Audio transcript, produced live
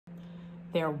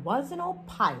There was an old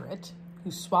pirate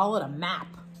who swallowed a map,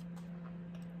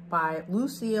 by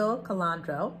Lucille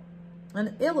Calandro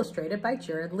and illustrated by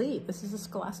Jared Lee. This is a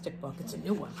Scholastic book. It's a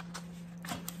new one.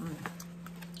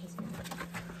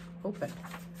 Open.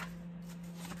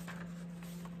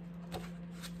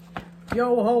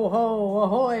 Yo ho ho,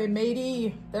 ahoy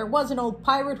matey. There was an old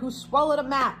pirate who swallowed a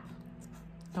map.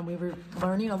 And we were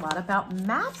learning a lot about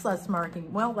maps last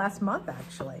month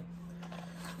actually.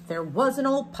 There was an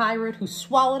old pirate who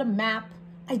swallowed a map.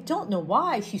 I don't know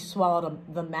why she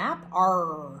swallowed the map.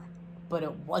 Arr, but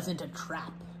it wasn't a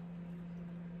trap.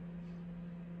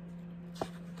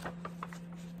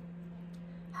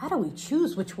 How do we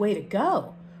choose which way to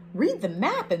go? Read the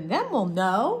map and then we'll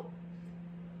know.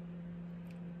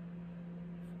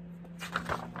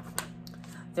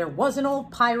 There was an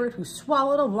old pirate who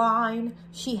swallowed a line.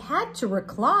 She had to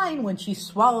recline when she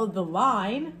swallowed the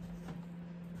line.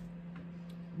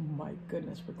 My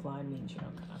goodness, recline means, kind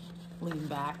of lean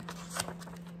back.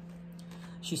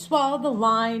 She swallowed the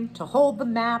line to hold the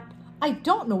map. I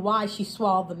don't know why she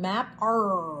swallowed the map.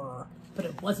 Arr, but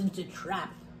it wasn't a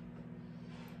trap.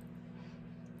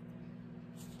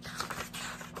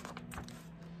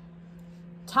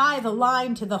 Tie the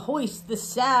line to the hoist, the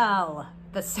sail.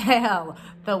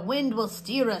 The wind will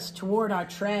steer us toward our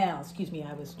trail. Excuse me,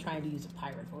 I was trying to use a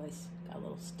pirate voice. Got a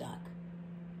little stuck.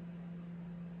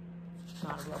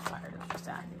 Not a real pirate, it's just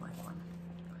acting like one.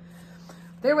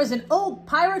 There was an old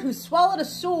pirate who swallowed a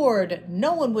sword.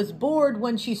 No one was bored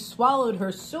when she swallowed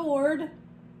her sword.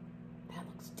 That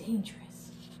looks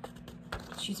dangerous.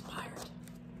 She's a pirate.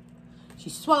 She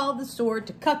swallowed the sword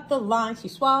to cut the line. She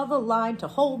swallowed the line to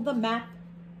hold the map.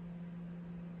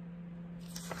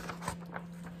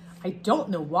 I don't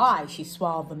know why she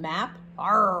swallowed the map.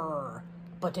 Arr,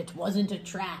 but it wasn't a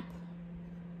trap.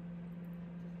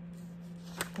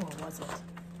 Or was it?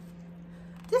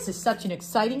 This is such an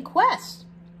exciting quest.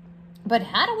 But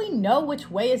how do we know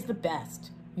which way is the best?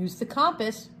 Use the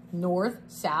compass. North,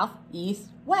 south, east,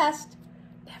 west.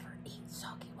 Never eat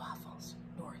soggy waffles.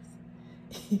 North,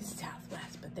 east, south,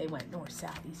 west. But they went north,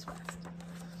 south, east, west.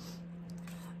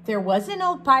 There was an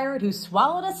old pirate who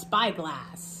swallowed a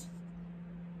spyglass.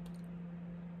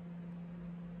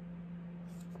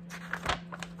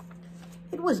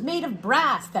 It was made of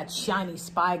brass, that shiny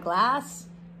spyglass.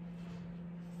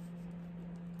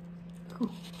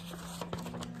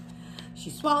 She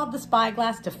swallowed the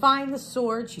spyglass to find the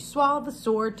sword. She swallowed the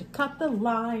sword to cut the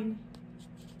line.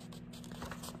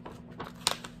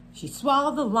 She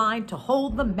swallowed the line to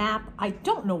hold the map. I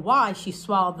don't know why she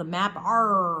swallowed the map.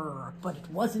 Arr, but it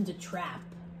wasn't a trap.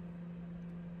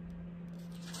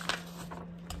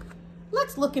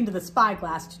 Let's look into the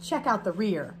spyglass to check out the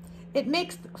rear. It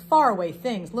makes faraway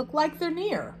things look like they're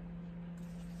near.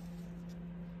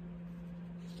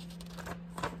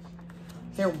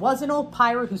 There was an old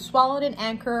pirate who swallowed an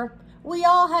anchor. We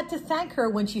all had to thank her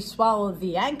when she swallowed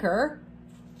the anchor.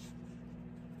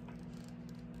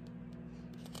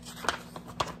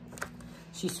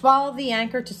 She swallowed the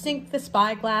anchor to sink the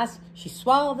spyglass. She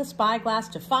swallowed the spyglass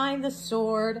to find the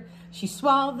sword. She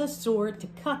swallowed the sword to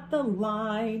cut the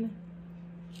line.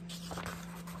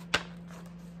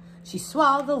 She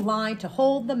swallowed the line to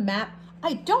hold the map.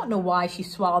 I don't know why she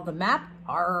swallowed the map.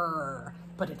 Arr,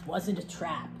 but it wasn't a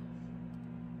trap.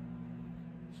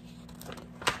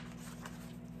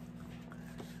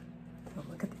 Oh,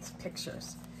 look at these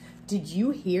pictures. Did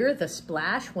you hear the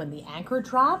splash when the anchor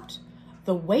dropped?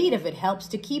 The weight of it helps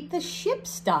to keep the ship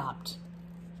stopped.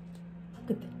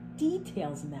 Look at the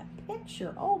details in that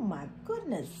picture. Oh my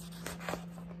goodness.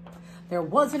 There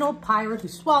was an old pirate who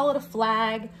swallowed a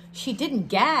flag. She didn't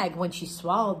gag when she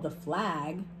swallowed the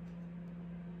flag.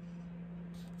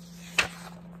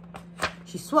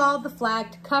 She swallowed the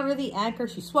flag to cover the anchor.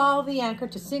 She swallowed the anchor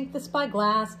to sink the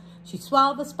spyglass. She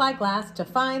swallowed the spyglass to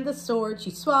find the sword.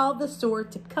 She swallowed the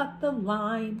sword to cut the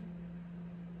line.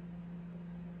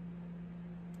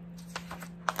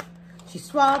 She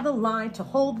swallowed the line to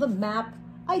hold the map.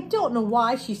 I don't know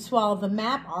why she swallowed the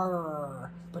map.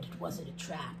 Arr, but it wasn't a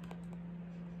trap.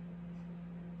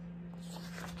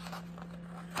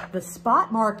 The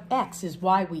spot mark X is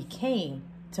why we came,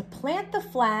 to plant the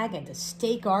flag and to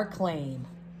stake our claim.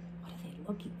 What are they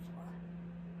looking for?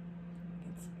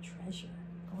 It's some treasure.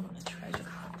 Going on a treasure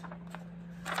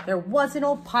hunt. There was an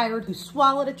old pirate who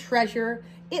swallowed a treasure.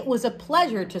 It was a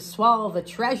pleasure to swallow the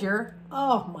treasure.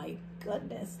 Oh my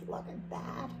goodness, look at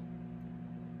that.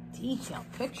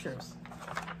 Detailed pictures.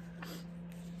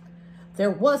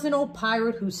 There was an old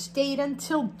pirate who stayed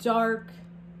until dark.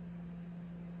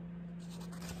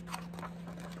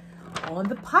 On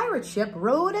the pirate ship,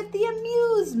 rode at the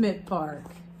amusement park.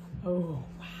 Oh,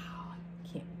 wow. I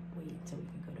can't wait till we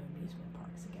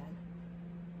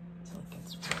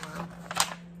else we learn.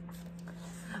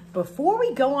 Before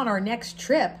we go on our next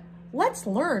trip, let's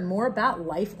learn more about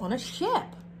life on a ship.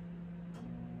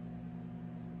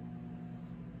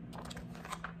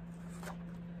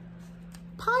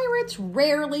 Pirates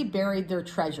rarely buried their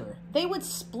treasure. They would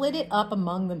split it up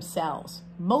among themselves.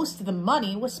 Most of the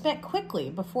money was spent quickly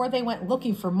before they went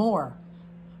looking for more.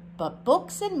 But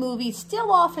books and movies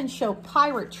still often show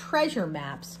pirate treasure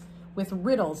maps with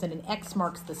riddles and an X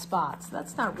marks the spots.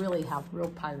 That's not really how real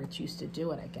pirates used to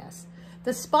do it, I guess.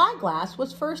 The spyglass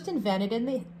was first invented in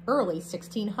the early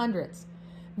 1600s.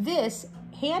 This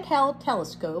handheld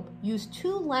telescope used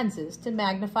two lenses to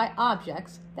magnify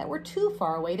objects that were too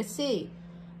far away to see.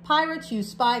 Pirates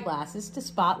used spyglasses to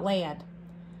spot land,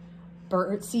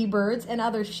 seabirds, and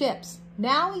other ships.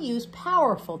 Now we use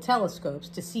powerful telescopes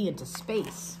to see into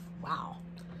space. Wow.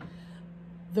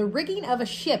 The rigging of a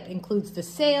ship includes the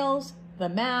sails, the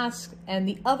mast, and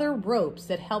the other ropes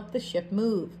that help the ship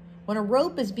move. When a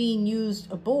rope is being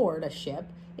used aboard a ship,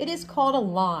 it is called a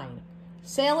line.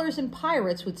 Sailors and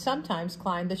pirates would sometimes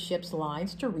climb the ship's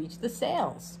lines to reach the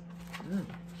sails.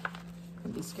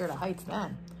 Couldn't be scared of heights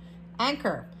then.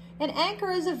 Anchor. An anchor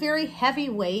is a very heavy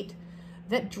weight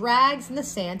that drags in the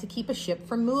sand to keep a ship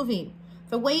from moving.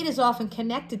 The weight is often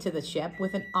connected to the ship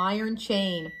with an iron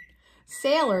chain.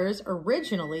 Sailors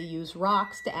originally used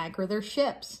rocks to anchor their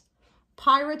ships.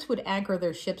 Pirates would anchor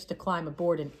their ships to climb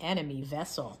aboard an enemy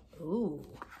vessel. Ooh.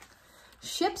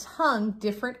 Ships hung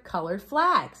different colored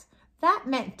flags. That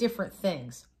meant different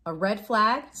things. A red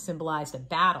flag symbolized a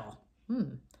battle.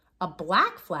 A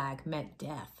black flag meant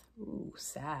death. Ooh,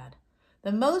 sad.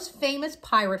 The most famous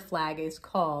pirate flag is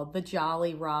called the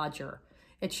Jolly Roger.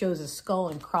 It shows a skull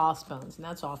and crossbones, and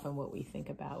that's often what we think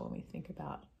about when we think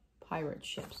about pirate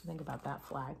ships. Think about that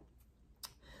flag.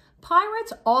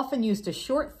 Pirates often used a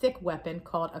short, thick weapon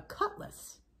called a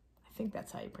cutlass. I think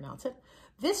that's how you pronounce it.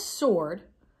 This sword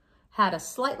had a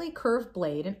slightly curved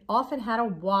blade and often had a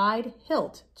wide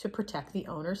hilt to protect the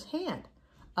owner's hand.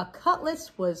 A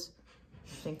cutlass was,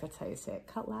 I think that's how you say it,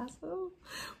 cutlass,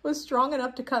 was strong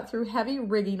enough to cut through heavy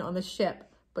rigging on the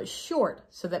ship, but short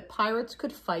so that pirates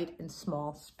could fight in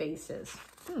small spaces.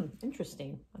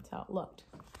 Interesting. That's how it looked.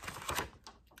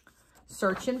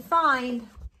 Search and find.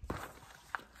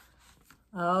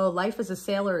 Oh, life as a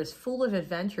sailor is full of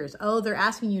adventures. Oh, they're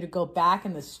asking you to go back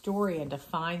in the story and to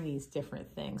find these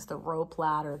different things. The rope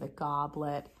ladder, the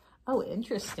goblet. Oh,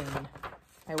 interesting.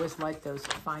 I always like those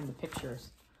to find the pictures.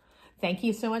 Thank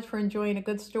you so much for enjoying a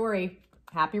good story.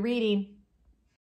 Happy reading.